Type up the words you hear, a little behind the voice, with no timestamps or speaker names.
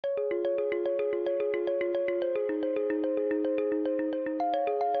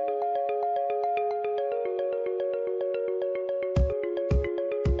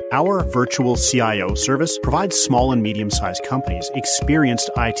Our virtual CIO service provides small and medium-sized companies experienced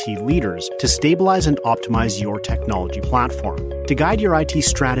IT leaders to stabilize and optimize your technology platform, to guide your IT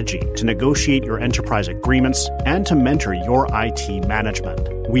strategy, to negotiate your enterprise agreements, and to mentor your IT management.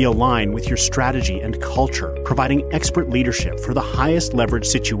 We align with your strategy and culture, providing expert leadership for the highest leverage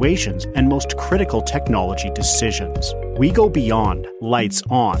situations and most critical technology decisions. We go beyond lights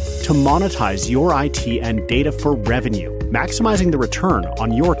on to monetize your IT and data for revenue, maximizing the return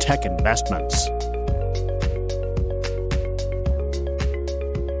on your tech investments.